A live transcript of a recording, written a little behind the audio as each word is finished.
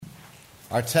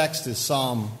Our text is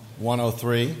Psalm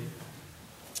 103.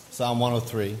 Psalm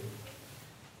 103.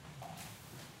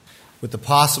 With the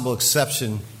possible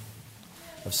exception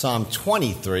of Psalm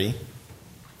 23.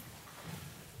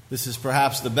 This is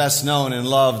perhaps the best known and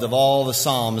loved of all the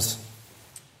Psalms,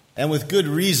 and with good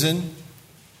reason.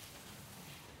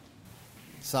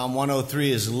 Psalm 103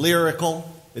 is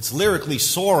lyrical. It's lyrically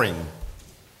soaring.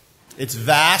 It's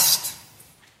vast.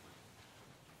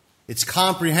 It's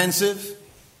comprehensive.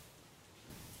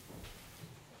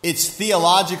 It's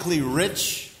theologically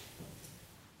rich.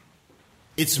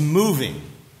 It's moving.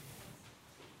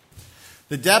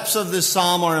 The depths of this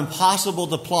psalm are impossible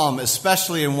to plumb,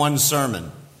 especially in one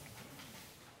sermon.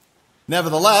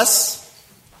 Nevertheless,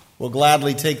 we'll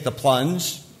gladly take the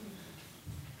plunge.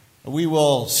 We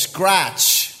will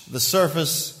scratch the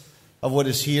surface of what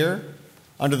is here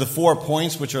under the 4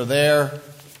 points which are there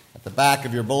at the back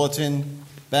of your bulletin.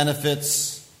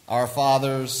 Benefits, our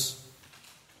fathers,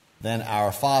 then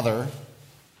our Father, and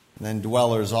then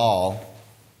dwellers all.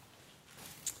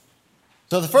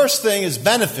 So the first thing is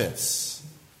benefits.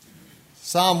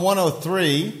 Psalm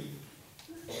 103,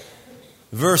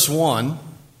 verse 1.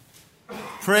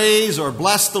 Praise or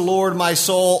bless the Lord, my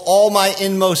soul, all my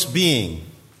inmost being.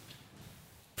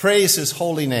 Praise his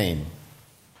holy name.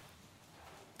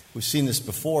 We've seen this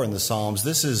before in the Psalms.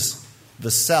 This is the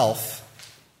self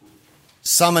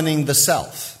summoning the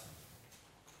self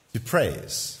to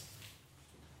praise.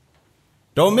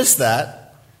 Don't miss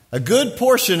that. A good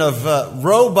portion of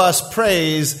robust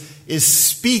praise is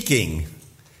speaking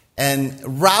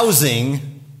and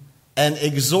rousing and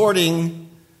exhorting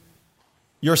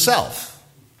yourself,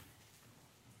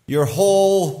 your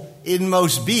whole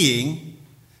inmost being,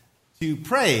 to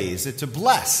praise, to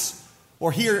bless.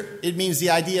 Or here it means the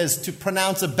idea is to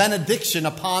pronounce a benediction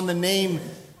upon the name,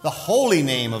 the holy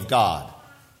name of God.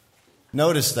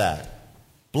 Notice that.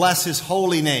 Bless his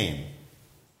holy name.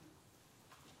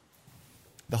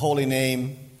 The holy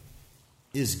name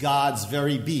is God's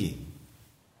very being.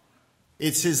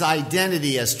 It's his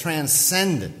identity as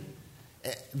transcendent,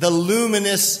 the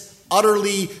luminous,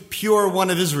 utterly pure one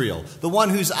of Israel, the one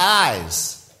whose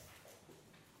eyes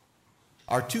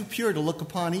are too pure to look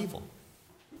upon evil,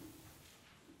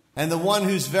 and the one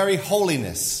whose very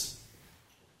holiness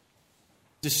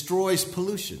destroys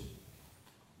pollution.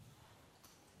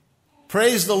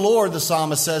 Praise the Lord, the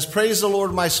psalmist says. Praise the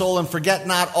Lord, my soul, and forget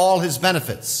not all his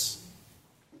benefits.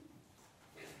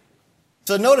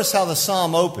 So notice how the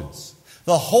psalm opens.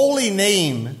 The holy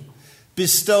name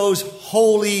bestows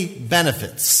holy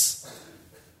benefits.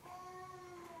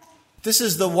 This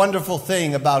is the wonderful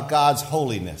thing about God's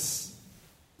holiness.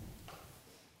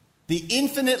 The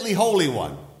infinitely holy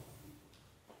one,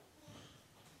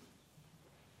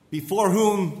 before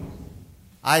whom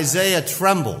Isaiah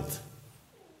trembled,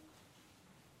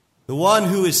 the one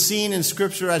who is seen in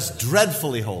Scripture as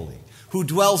dreadfully holy, who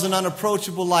dwells in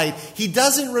unapproachable light, he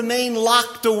doesn't remain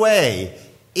locked away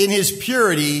in his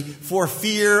purity for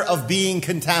fear of being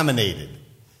contaminated.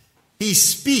 He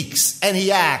speaks and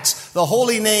he acts. The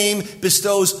holy name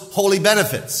bestows holy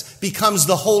benefits, becomes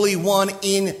the Holy One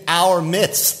in our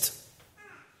midst,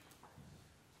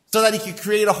 so that he could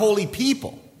create a holy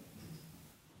people.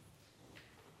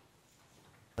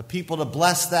 A people to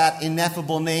bless that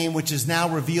ineffable name which is now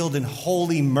revealed in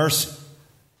holy mercy.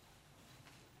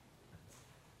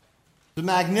 The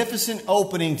magnificent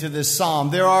opening to this psalm.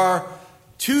 There are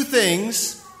two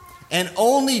things, and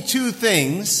only two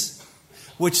things,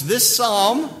 which this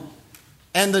psalm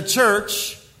and the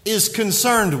church is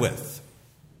concerned with.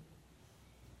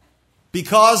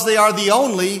 Because they are the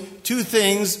only two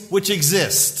things which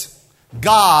exist: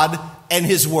 God and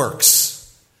his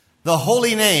works, the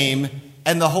holy name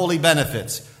and the holy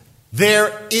benefits.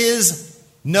 There is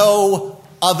no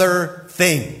other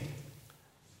thing.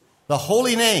 The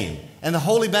holy name and the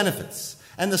holy benefits.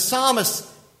 And the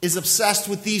psalmist is obsessed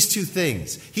with these two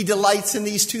things. He delights in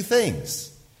these two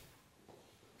things.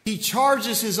 He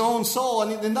charges his own soul,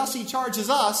 and thus he charges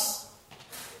us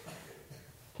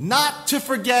not to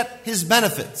forget his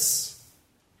benefits.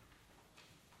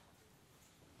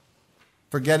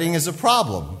 Forgetting is a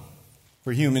problem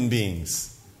for human beings.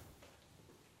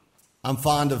 I'm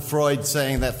fond of Freud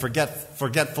saying that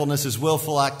forgetfulness is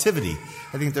willful activity.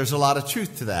 I think there's a lot of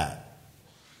truth to that.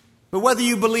 But whether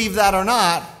you believe that or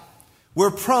not, we're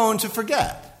prone to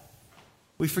forget.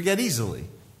 We forget easily.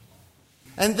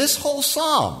 And this whole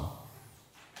psalm,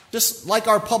 just like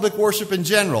our public worship in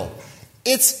general,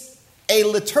 it's a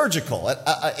liturgical,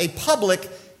 a public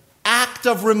act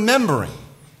of remembering.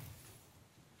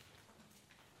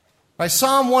 Right?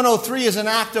 Psalm 103 is an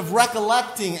act of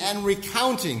recollecting and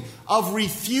recounting, of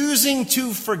refusing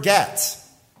to forget.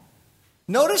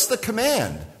 Notice the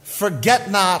command,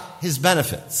 forget not his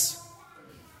benefits.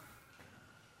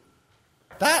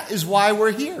 That is why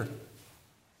we're here.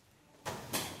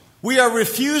 We are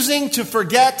refusing to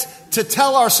forget, to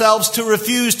tell ourselves to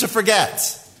refuse to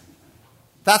forget.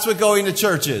 That's what going to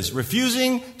church is.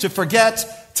 Refusing to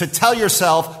forget, to tell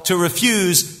yourself to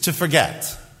refuse to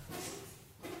forget.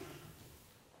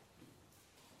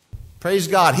 Praise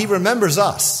God. He remembers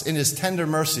us in his tender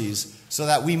mercies so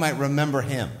that we might remember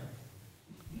him.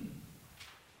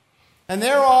 And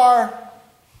there are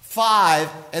 5,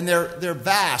 and they're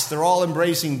vast. They're all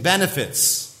embracing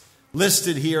benefits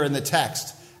listed here in the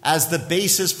text as the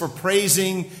basis for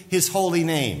praising his holy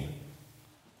name.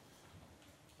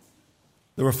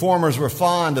 The Reformers were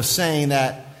fond of saying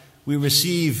that we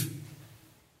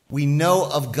know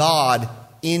of God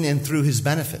in and through his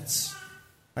benefits.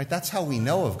 Right? That's how we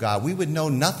know of God. We would know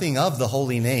nothing of the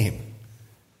holy name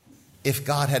if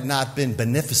God had not been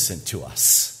beneficent to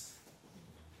us,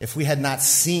 if we had not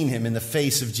seen him in the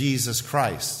face of Jesus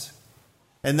Christ.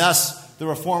 And thus, the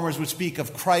Reformers would speak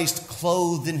of Christ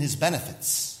clothed in his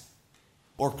benefits,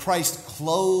 or Christ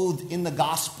clothed in the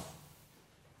gospel.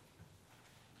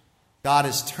 God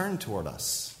has turned toward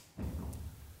us.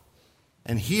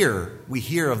 And here we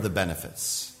hear of the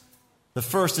benefits. The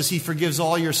first is he forgives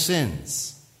all your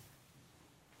sins.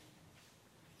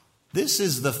 This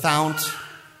is the fount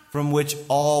from which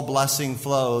all blessing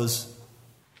flows.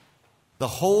 The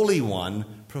Holy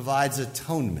One provides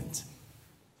atonement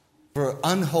for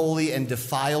unholy and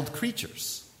defiled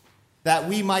creatures, that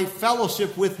we might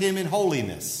fellowship with him in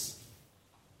holiness.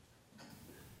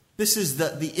 This is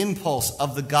the impulse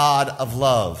of the God of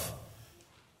love.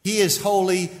 He is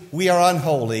holy, we are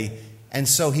unholy, and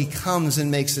so he comes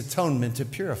and makes atonement to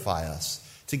purify us,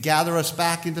 to gather us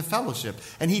back into fellowship.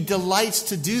 And he delights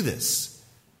to do this.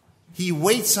 He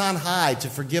waits on high to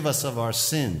forgive us of our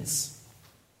sins.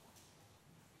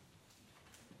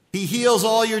 He heals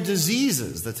all your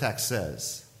diseases, the text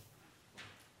says.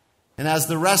 And as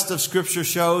the rest of Scripture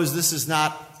shows, this is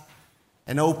not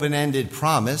an open-ended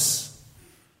promise.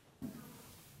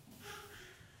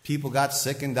 People got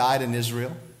sick and died in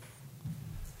Israel.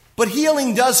 But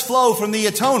healing does flow from the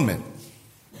atonement,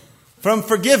 from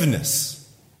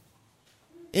forgiveness.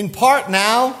 In part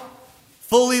now,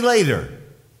 fully later.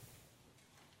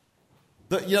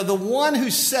 The one who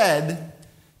said,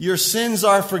 your sins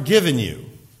are forgiven you,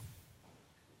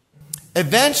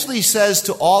 eventually says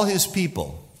to all his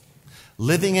people,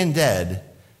 living and dead,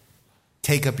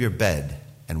 take up your bed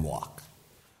and walk.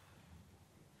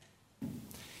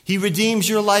 He redeems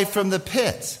your life from the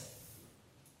pit.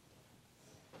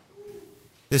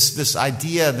 This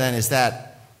idea then is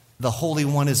that the Holy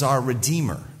One is our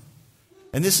Redeemer.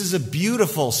 And this is a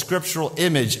beautiful scriptural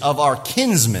image of our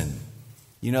kinsman.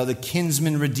 You know, the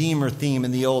kinsman-redeemer theme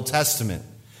in the Old Testament.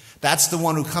 That's the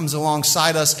one who comes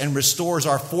alongside us and restores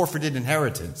our forfeited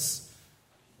inheritance,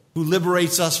 who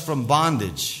liberates us from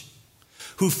bondage,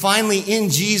 who finally in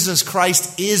Jesus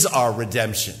Christ is our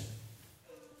redemption.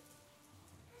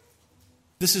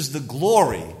 This is the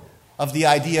glory of the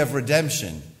idea of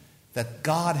redemption, that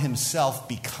God himself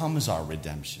becomes our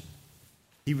redemption.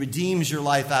 He redeems your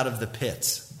life out of the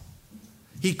pit.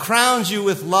 He crowns you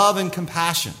with love and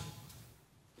compassion,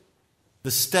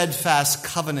 the steadfast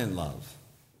covenant love.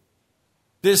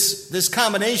 This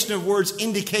combination of words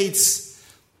indicates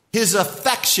his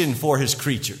affection for his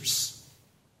creatures.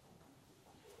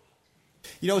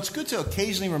 You know, it's good to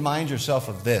occasionally remind yourself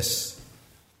of this.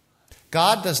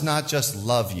 God does not just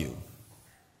love you.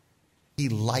 He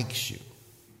likes you.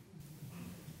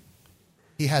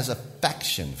 He has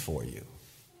affection for you.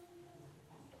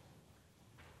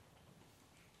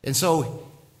 And so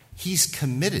he's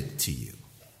committed to you.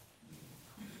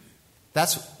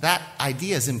 That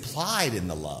idea is implied in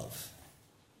the love.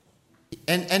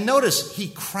 And notice, he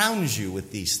crowns you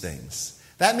with these things.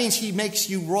 That means he makes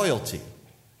you royalty.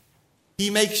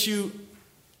 He makes you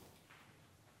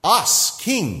us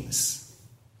kings.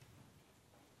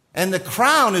 And the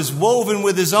crown is woven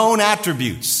with his own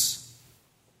attributes.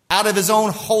 Out of his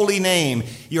own holy name,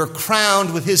 you're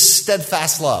crowned with his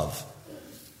steadfast love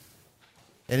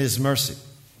and his mercy.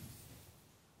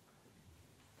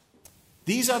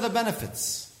 These are the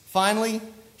benefits. Finally,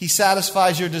 he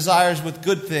satisfies your desires with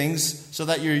good things so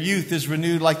that your youth is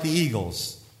renewed like the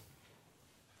eagles.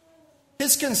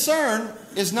 His concern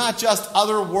is not just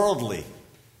otherworldly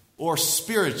or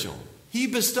spiritual. He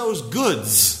bestows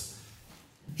goods.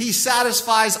 He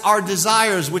satisfies our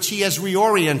desires, which he has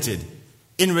reoriented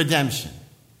in redemption.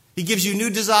 He gives you new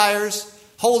desires,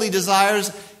 holy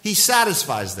desires. He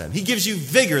satisfies them. He gives you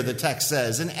vigor, the text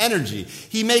says, and energy.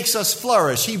 He makes us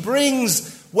flourish. He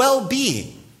brings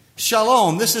well-being,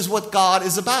 Shalom. This is what God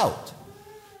is about.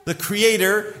 The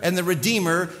Creator and the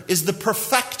Redeemer is the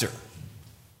perfecter.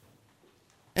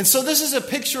 And so this is a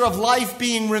picture of life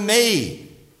being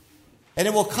remade. And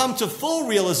it will come to full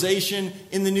realization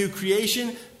in the new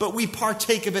creation, but we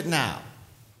partake of it now.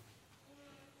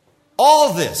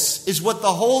 All this is what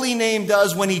the holy name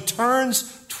does when he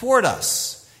turns toward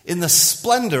us in the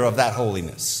splendor of that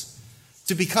holiness,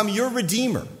 to become your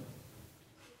Redeemer.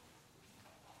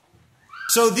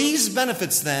 So these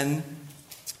benefits then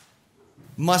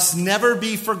must never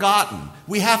be forgotten.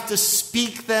 We have to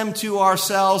speak them to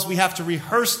ourselves. We have to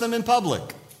rehearse them in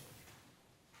public.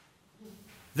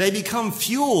 They become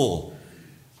fuel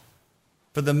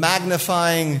for the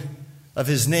magnifying of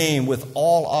his name with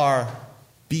all our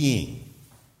being.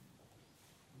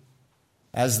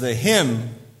 As the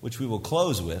hymn, which we will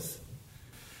close with,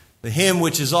 the hymn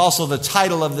which is also the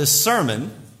title of this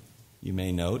sermon, you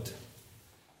may note,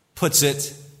 puts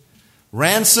it,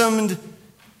 ransomed,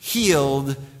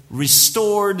 healed,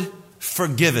 restored,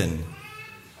 forgiven.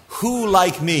 Who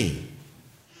like me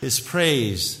his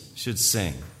praise should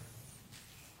sing?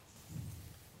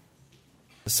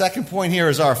 The second point here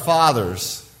is our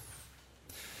fathers.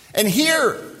 And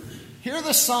here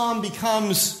the psalm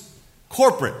becomes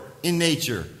corporate in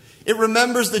nature. It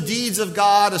remembers the deeds of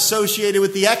God associated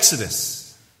with the Exodus.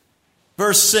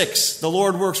 Verse 6, the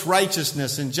Lord works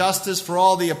righteousness and justice for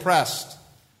all the oppressed.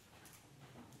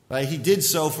 Right? He did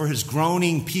so for his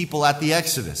groaning people at the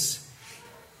Exodus.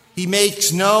 He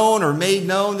makes known or made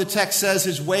known, the text says,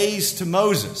 his ways to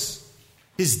Moses,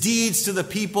 his deeds to the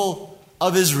people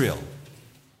of Israel.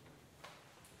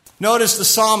 Notice the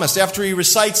psalmist, after he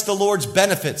recites the Lord's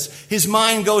benefits, his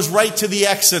mind goes right to the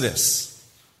Exodus.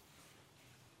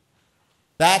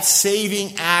 That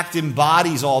saving act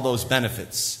embodies all those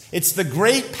benefits. It's the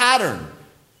great pattern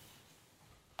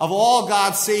of all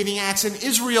God's saving acts, and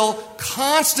Israel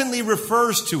constantly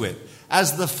refers to it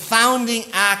as the founding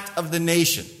act of the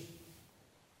nation.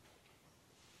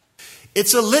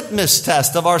 It's a litmus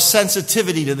test of our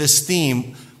sensitivity to this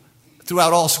theme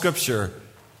throughout all Scripture,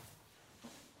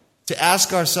 to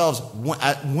ask ourselves,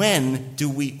 when do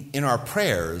we, in our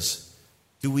prayers,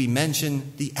 do we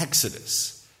mention the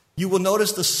Exodus? You will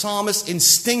notice the psalmist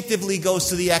instinctively goes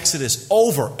to the Exodus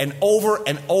over and over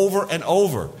and over and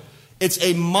over. It's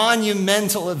a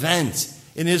monumental event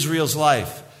in Israel's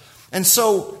life. And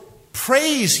so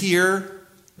praise here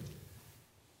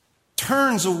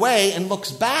turns away and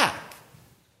looks back.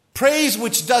 Praise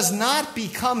which does not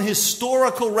become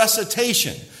historical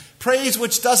recitation. Praise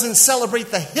which doesn't celebrate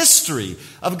the history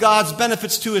of God's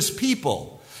benefits to his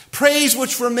people. Praise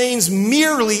which remains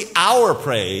merely our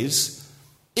praise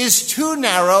is too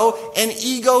narrow and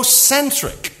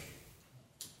egocentric.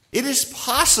 It is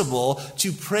possible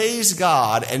to praise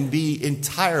God and be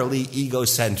entirely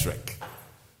egocentric.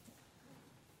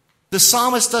 The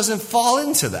psalmist doesn't fall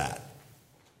into that.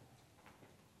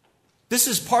 This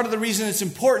is part of the reason it's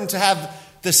important to have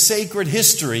the sacred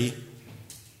history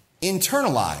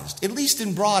internalized, at least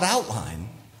in broad outline.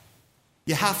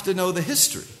 You have to know the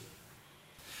history.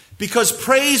 Because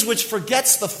praise which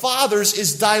forgets the fathers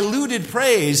is diluted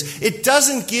praise. It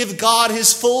doesn't give God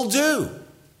his full due.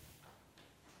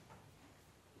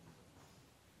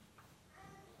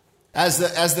 As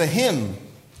the hymn,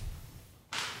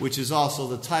 which is also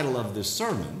the title of this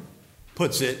sermon,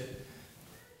 puts it,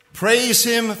 praise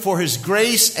him for his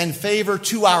grace and favor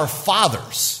to our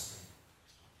fathers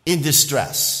in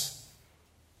distress.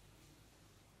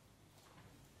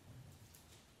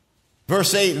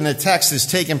 Verse 8 in the text is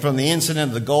taken from the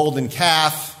incident of the golden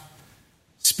calf,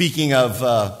 speaking of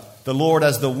the Lord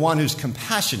as the one who's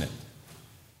compassionate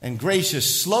and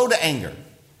gracious, slow to anger,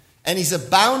 and he's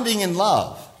abounding in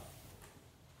love.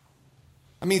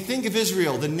 I mean, think of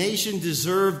Israel. The nation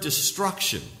deserved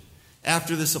destruction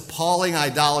after this appalling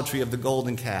idolatry of the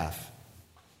golden calf.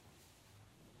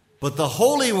 But the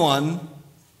Holy One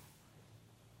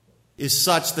is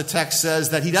such, the text says,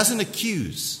 that he doesn't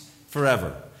accuse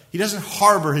forever. He doesn't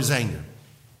harbor his anger.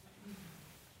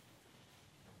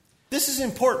 This is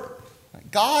important.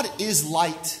 God is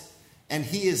light and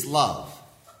he is love.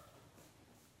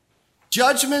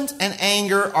 Judgment and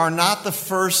anger are not the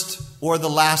first or the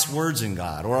last words in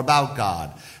God or about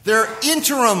God. They're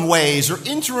interim ways or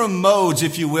interim modes,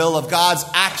 if you will, of God's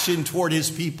action toward his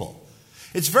people.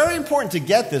 It's very important to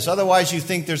get this. Otherwise, you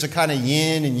think there's a kind of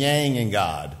yin and yang in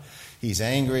God. He's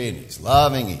angry and he's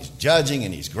loving, he's judging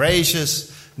and he's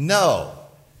gracious. No,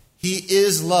 he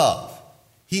is love.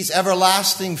 He's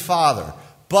everlasting Father.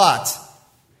 But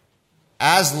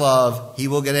as love, he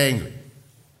will get angry.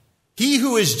 He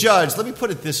who is judged, let me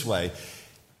put it this way.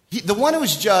 The one who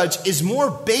is judge is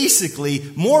more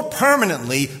basically, more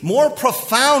permanently, more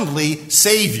profoundly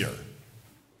Savior.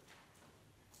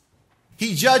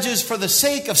 He judges for the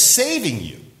sake of saving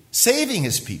you, saving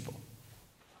his people.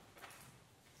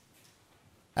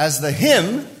 As the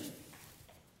hymn,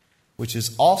 which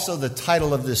is also the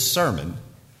title of this sermon,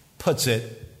 puts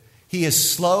it, he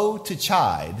is slow to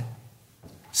chide,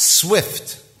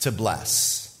 swift to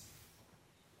bless.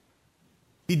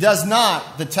 He does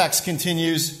not, the text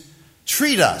continues,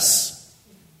 treat us.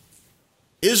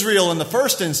 Israel in the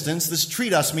first instance, this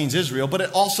treat us means Israel, but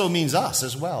it also means us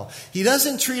as well. He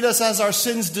doesn't treat us as our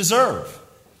sins deserve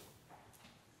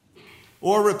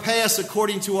or repay us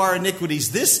according to our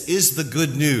iniquities. This is the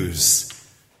good news.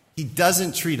 He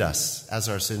doesn't treat us as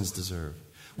our sins deserve.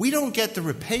 We don't get the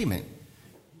repayment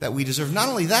that we deserve. Not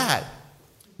only that,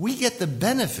 we get the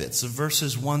benefits of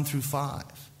verses 1 through 5.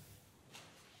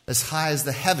 As high as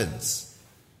the heavens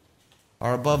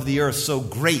are above the earth, so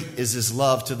great is his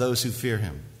love to those who fear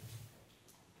him.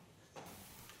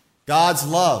 God's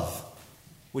love,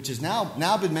 which has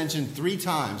now been mentioned 3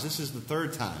 times, this is the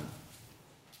 3rd time,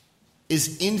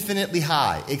 is infinitely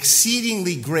high,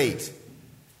 exceedingly great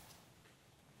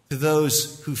to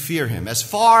those who fear him. As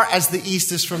far as the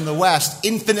east is from the west,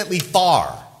 infinitely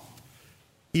far,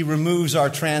 he removes our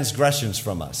transgressions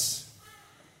from us.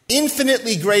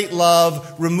 Infinitely great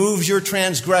love removes your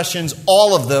transgressions,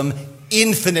 all of them,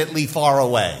 infinitely far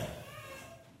away.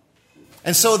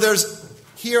 And so there's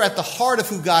here at the heart of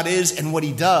who God is and what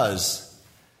he does,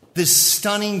 this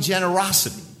stunning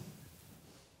generosity.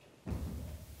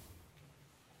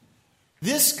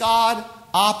 This God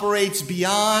operates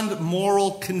beyond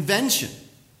moral convention.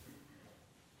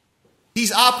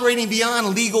 He's operating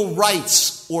beyond legal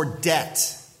rights or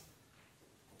debt,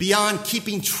 beyond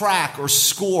keeping track or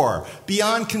score,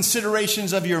 beyond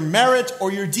considerations of your merit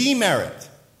or your demerit.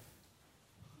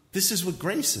 This is what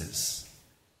grace is.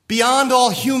 Beyond all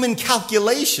human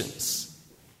calculations.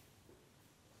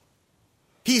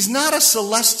 He's not a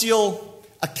celestial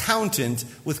accountant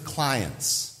with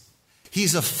clients.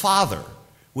 He's a father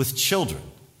with children.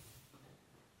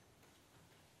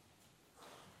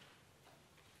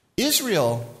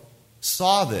 Israel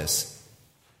saw this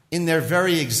in their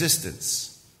very existence.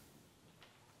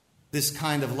 This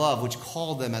kind of love which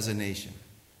called them as a nation,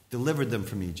 delivered them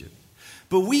from Egypt.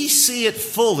 But we see it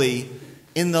fully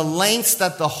in the lengths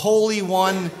that the Holy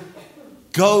One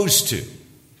goes to,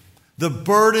 the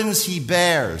burdens he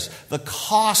bears, the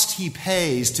cost he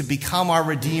pays to become our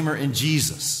Redeemer in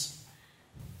Jesus.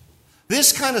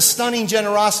 This kind of stunning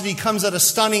generosity comes at a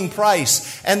stunning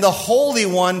price, and the Holy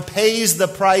One pays the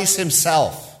price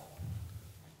himself.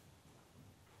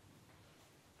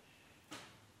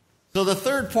 So the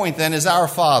third point then is our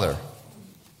Father.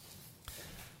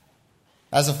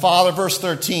 As a father, verse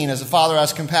 13, as a father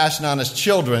has compassion on his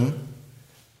children,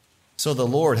 so the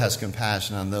Lord has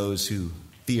compassion on those who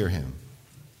fear him.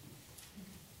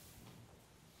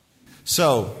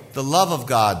 So, the love of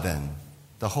God then,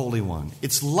 the Holy One,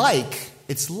 it's like,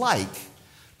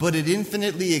 but it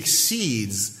infinitely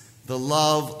exceeds the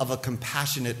love of a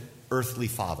compassionate earthly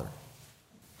father.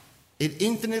 It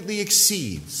infinitely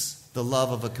exceeds the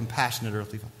love of a compassionate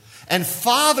earthly father. And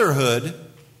fatherhood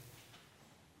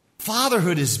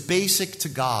is basic to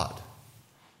God.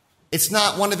 It's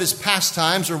not one of his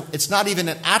pastimes, or it's not even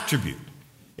an attribute.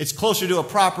 It's closer to a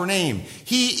proper name.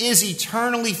 He is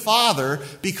eternally Father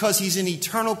because he's in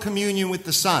eternal communion with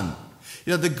the Son.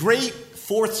 You know, the great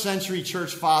 4th century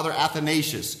church father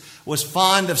Athanasius was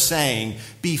fond of saying,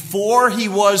 before he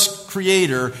was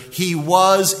creator, he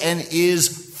was and is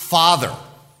Father.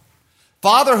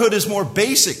 Fatherhood is more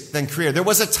basic than creator. There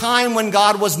was a time when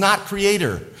God was not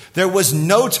creator. There was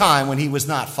no time when he was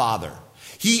not Father.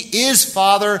 He is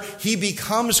Father. He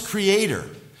becomes creator.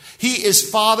 He is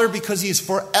Father because he is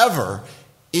forever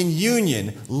in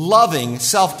union, loving,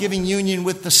 self-giving union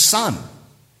with the Son.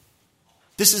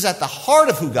 This is at the heart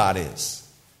of who God is.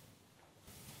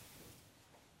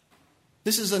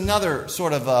 This is another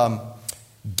sort of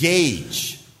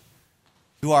gauge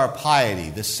to our piety,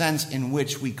 the sense in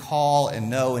which we call and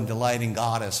know and delight in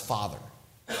God as Father.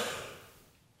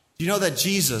 Do you know that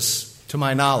Jesus, to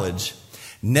my knowledge,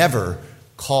 never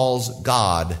calls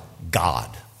God God?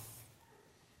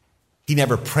 He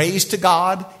never prays to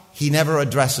God. He never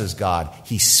addresses God.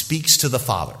 He speaks to the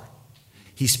Father.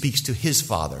 He speaks to his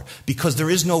Father. Because there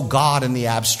is no God in the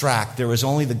abstract. There is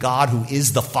only the God who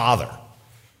is the Father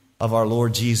of our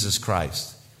Lord Jesus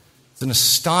Christ. It's an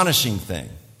astonishing thing.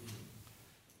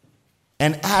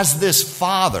 And as this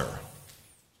Father,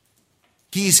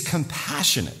 he's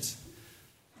compassionate.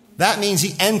 That means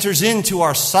he enters into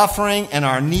our suffering and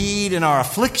our need and our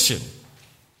affliction.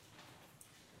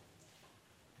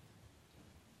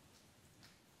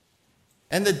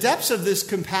 And the depths of this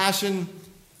compassion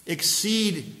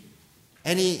exceed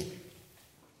any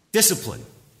discipline,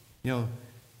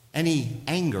 any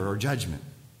anger or judgment.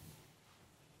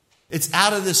 It's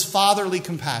out of this fatherly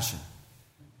compassion,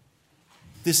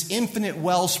 this infinite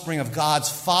wellspring of God's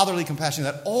fatherly compassion,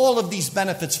 that all of these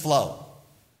benefits flow.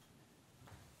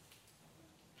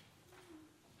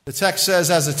 The text says,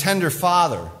 as a tender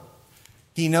father,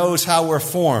 he knows how we're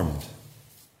formed.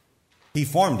 He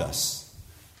formed us.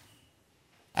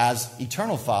 As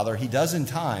eternal Father, he does in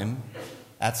time,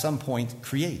 at some point,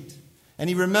 create. And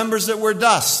he remembers that we're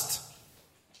dust.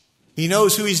 He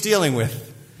knows who he's dealing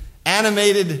with.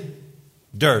 Animated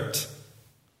dirt.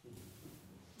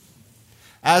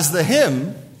 As the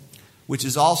hymn, which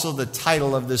is also the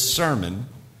title of this sermon,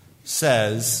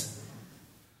 says,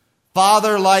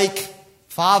 Father-like,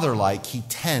 he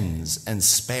tends and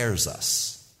spares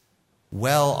us.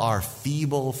 Well, our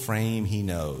feeble frame he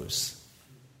knows.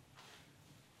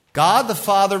 God the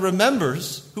Father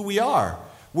remembers who we are.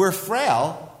 We're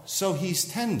frail, so he's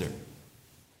tender.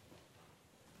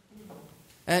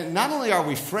 And not only are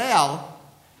we frail,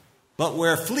 but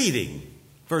we're fleeting.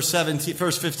 Verse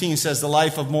 15 says, the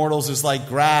life of mortals is like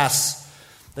grass.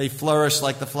 They flourish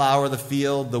like the flower of the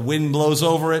field. The wind blows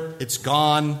over it. It's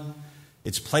gone.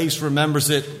 Its place remembers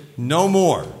it no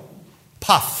more.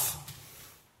 Puff,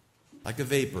 like a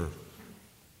vapor.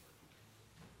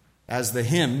 As the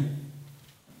hymn,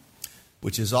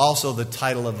 which is also the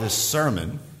title of this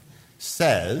sermon,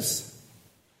 says,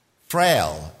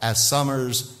 frail as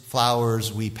summer's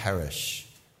flowers we perish.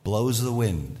 Blows the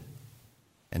wind,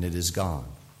 and it is gone.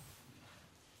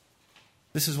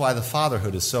 This is why the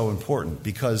fatherhood is so important,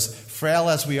 because frail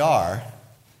as we are,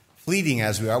 fleeting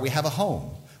as we are, we have a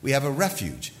home. We have a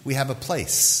refuge. We have a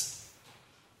place.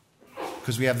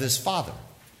 Because we have this Father.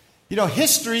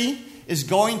 History is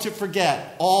going to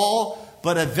forget all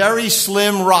but a very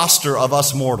slim roster of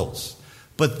us mortals.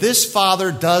 But this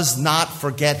Father does not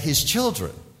forget his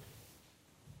children.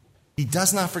 He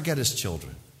does not forget his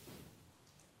children.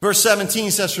 Verse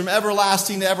 17 says, from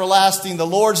everlasting to everlasting, the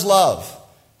Lord's love,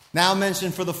 now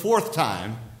mentioned for the fourth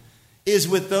time, is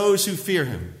with those who fear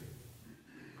him.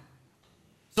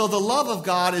 So the love of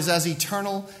God is as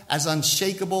eternal, as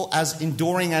unshakable, as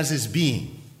enduring as his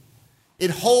being. It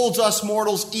holds us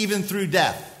mortals even through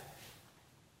death.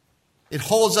 It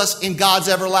holds us in God's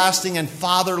everlasting and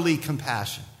fatherly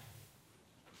compassion.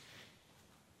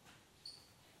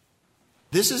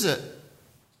 This is a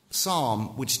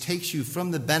psalm which takes you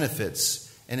from the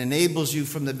benefits and enables you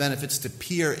from the benefits to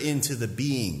peer into the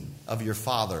being of your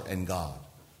Father and God.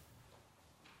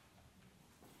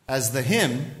 As the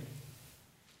hymn,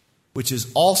 which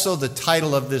is also the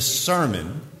title of this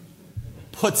sermon,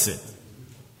 puts it,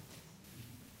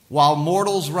 while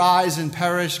mortals rise and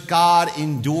perish, God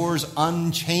endures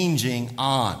unchanging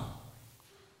on.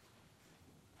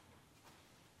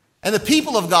 And the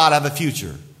people of God have a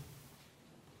future.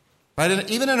 Right? And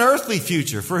even an earthly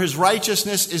future, for his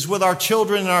righteousness is with our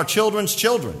children and our children's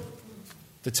children.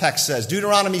 The text says,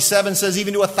 Deuteronomy 7 says,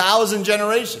 even to 1,000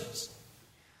 generations,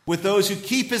 with those who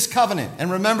keep his covenant and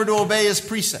remember to obey his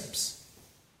precepts.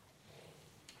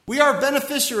 We are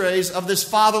beneficiaries of this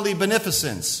fatherly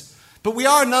beneficence, but we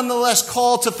are nonetheless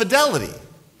called to fidelity.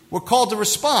 We're called to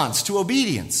response, to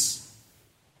obedience.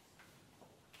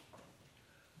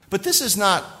 But this is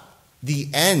not the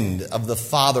end of the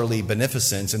fatherly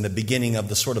beneficence and the beginning of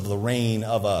the sort of the reign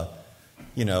of a,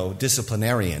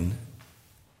 disciplinarian.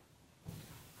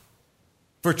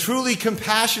 For truly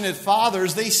compassionate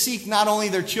fathers, they seek not only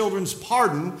their children's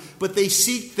pardon, but they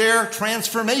seek their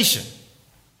transformation.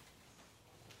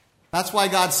 That's why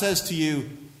God says to you,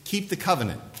 keep the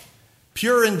covenant.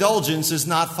 Pure indulgence is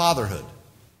not fatherhood.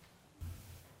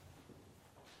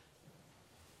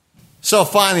 So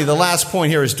finally, the last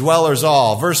point here is dwellers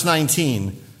all. Verse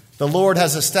 19, the Lord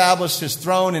has established his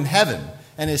throne in heaven,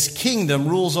 and his kingdom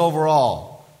rules over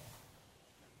all.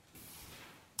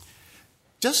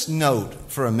 Just note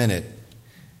for a minute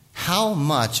how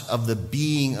much of the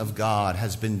being of God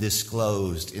has been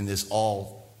disclosed in this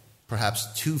all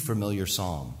perhaps too familiar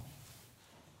psalm.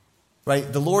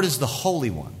 Right? The Lord is the Holy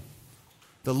One.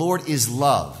 The Lord is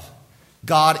love.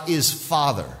 God is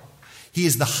Father. He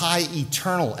is the high,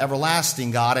 eternal,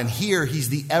 everlasting God, and here he's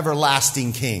the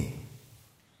everlasting King.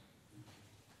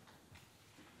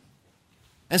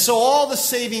 And so all the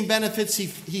saving benefits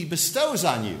he bestows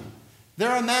on you,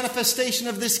 they're a manifestation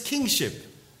of this kingship,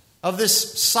 of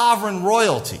this sovereign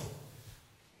royalty.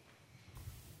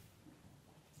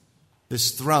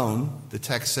 This throne, the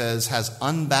text says, has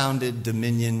unbounded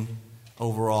dominion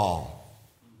over all.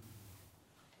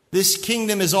 This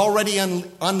kingdom is already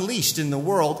unleashed in the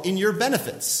world in your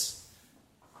benefits.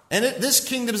 And this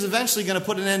kingdom is eventually going to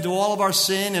put an end to all of our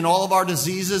sin and all of our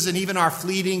diseases and even our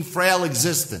fleeting, frail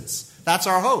existence. That's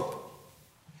our hope.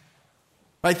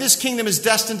 Right? This kingdom is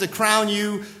destined to crown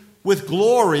you with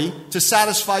glory, to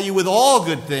satisfy you with all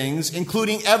good things,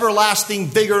 including everlasting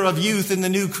vigor of youth in the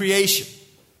new creation.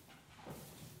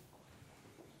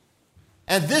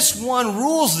 And this one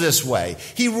rules this way.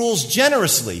 He rules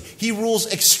generously. He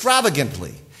rules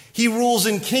extravagantly. He rules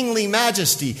in kingly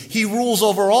majesty. He rules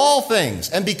over all things.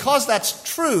 And because that's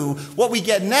true, what we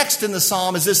get next in the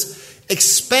psalm is this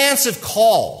expansive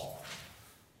call,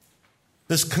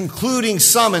 this concluding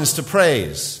summons to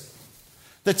praise.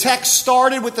 The text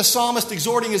started with the psalmist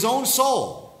exhorting his own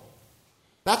soul.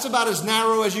 That's about as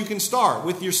narrow as you can start,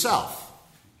 with yourself.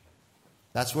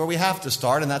 That's where we have to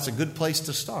start, and that's a good place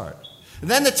to start. And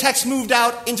then the text moved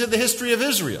out into the history of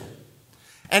Israel.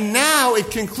 And now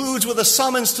it concludes with a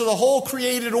summons to the whole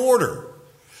created order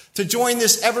to join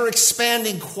this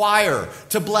ever-expanding choir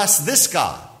to bless this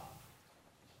God.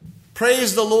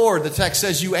 Praise the Lord, the text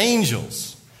says, you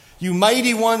angels, you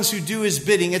mighty ones who do his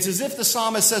bidding. It's as if the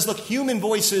psalmist says, look, human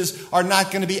voices are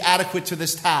not going to be adequate to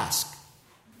this task.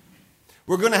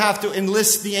 We're going to have to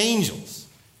enlist the angels.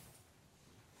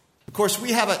 Of course,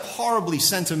 we have a horribly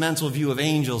sentimental view of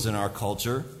angels in our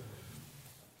culture.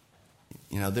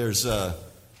 You know, there was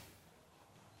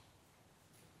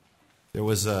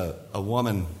a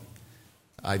woman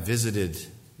I visited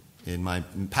in my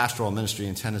pastoral ministry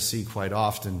in Tennessee quite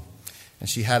often, and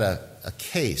she had a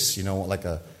case, you know, like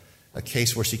a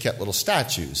case where she kept little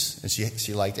statues, and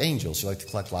she liked angels. She liked to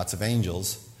collect lots of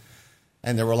angels,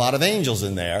 and there were a lot of angels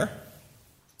in there.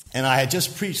 And I had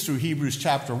just preached through Hebrews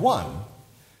chapter 1,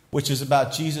 which is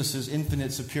about Jesus'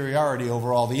 infinite superiority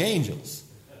over all the angels.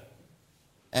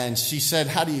 And she said,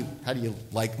 how do you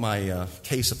like my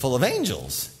case full of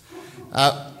angels?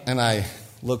 And I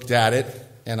looked at it,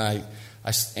 and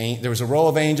there was a row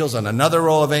of angels, and another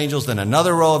row of angels, then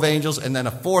another row of angels, and then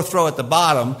a fourth row at the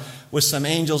bottom with some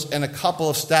angels and a couple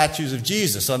of statues of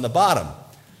Jesus on the bottom.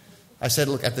 I said,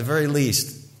 look, at the very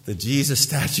least, the Jesus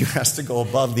statue has to go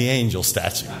above the angel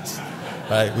statues.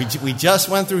 Right? We just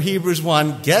went through Hebrews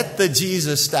 1. Get the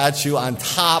Jesus statue on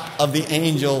top of the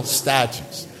angel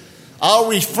statues. I'll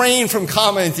refrain from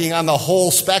commenting on the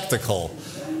whole spectacle,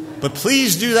 but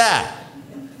please do that.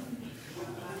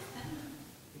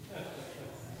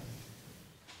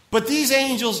 But these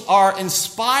angels are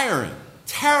inspiring,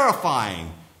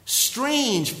 terrifying,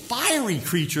 strange, fiery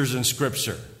creatures in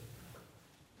Scripture.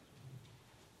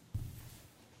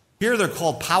 Here they're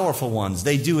called powerful ones.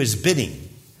 They do his bidding.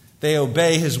 They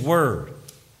obey his word.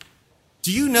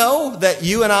 Do you know that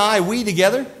you and I, we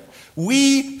together,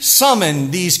 we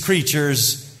summon these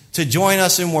creatures to join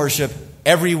us in worship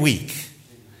every week?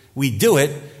 We do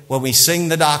it when we sing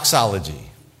the doxology.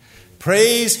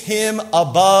 Praise him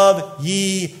above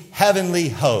ye heavenly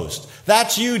host.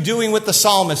 That's you doing what the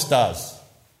psalmist does.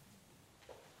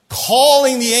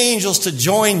 Calling the angels to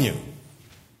join you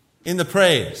in the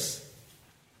praise.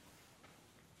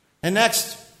 And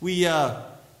next, we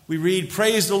read,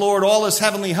 praise the Lord, all his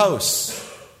heavenly hosts.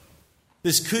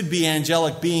 This could be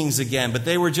angelic beings again, but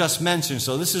they were just mentioned.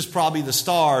 So this is probably the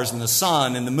stars and the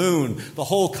sun and the moon, the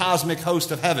whole cosmic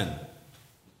host of heaven.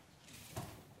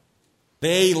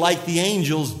 They, like the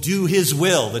angels, do his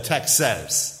will, the text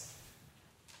says.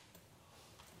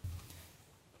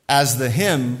 As the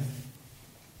hymn,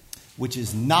 which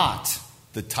is not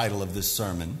the title of this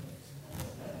sermon,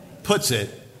 puts it,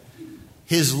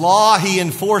 his law he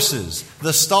enforces,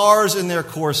 the stars in their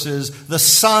courses, the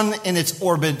sun in its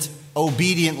orbit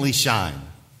obediently shine.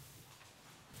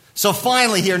 So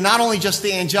finally here, not only just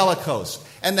the angelic host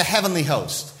and the heavenly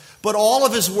host, but all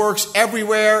of his works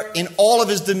everywhere in all of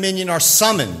his dominion are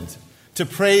summoned to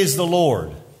praise the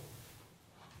Lord.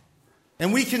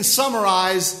 And we can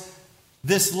summarize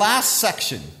this last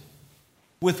section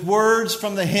with words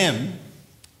from the hymn,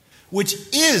 which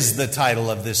is the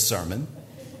title of this sermon.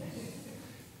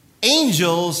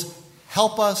 Angels,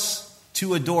 help us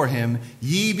to adore him.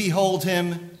 Ye behold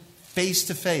him face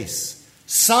to face.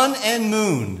 Sun and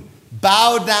moon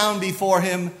bow down before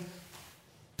him.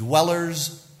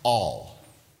 Dwellers all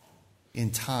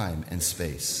in time and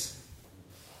space.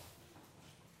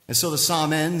 And so the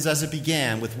psalm ends as it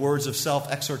began with words of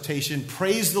self-exhortation.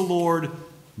 Praise the Lord,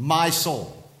 my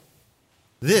soul.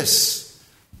 This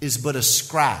is but a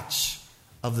scratch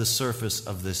of the surface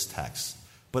of this text.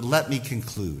 But let me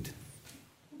conclude.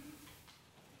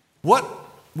 What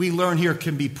we learn here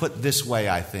can be put this way,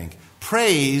 I think.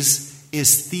 Praise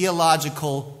is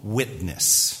theological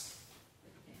witness.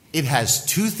 It has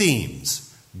two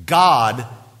themes, God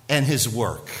and his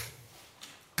work.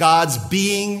 God's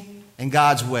being and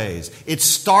God's ways. It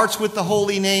starts with the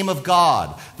holy name of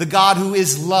God, the God who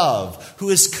is love, who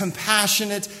is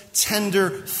compassionate, tender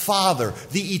Father,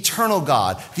 the eternal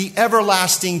God, the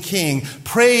everlasting King.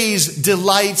 Praise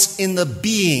delights in the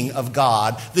being of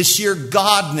God, the sheer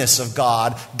godness of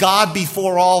God, God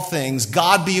before all things,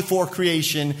 God before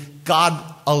creation, God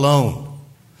alone.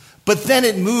 But then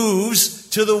it moves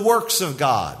to the works of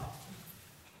God.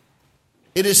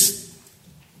 It is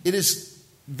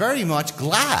very much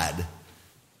glad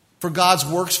for God's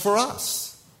works for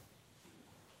us.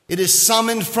 It is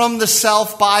summoned from the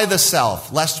self by the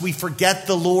self, lest we forget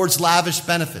the Lord's lavish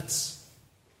benefits.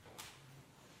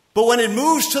 But when it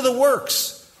moves to the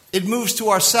works, it moves to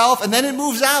ourself, and then it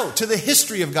moves out to the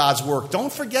history of God's work.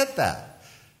 Don't forget that.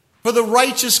 For the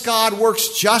righteous God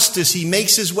works justice. He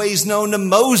makes his ways known to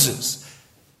Moses.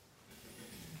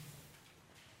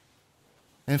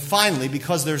 And finally,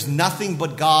 because there's nothing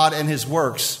but God and his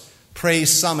works, praise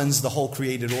summons the whole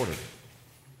created order.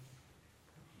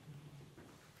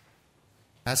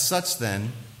 As such,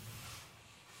 then,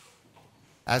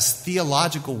 as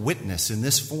theological witness in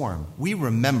this form, we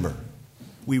remember,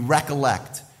 we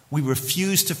recollect, we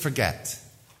refuse to forget.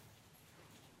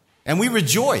 And we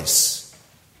rejoice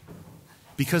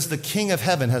because the King of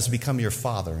heaven has become your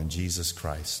Father in Jesus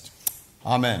Christ.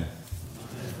 Amen.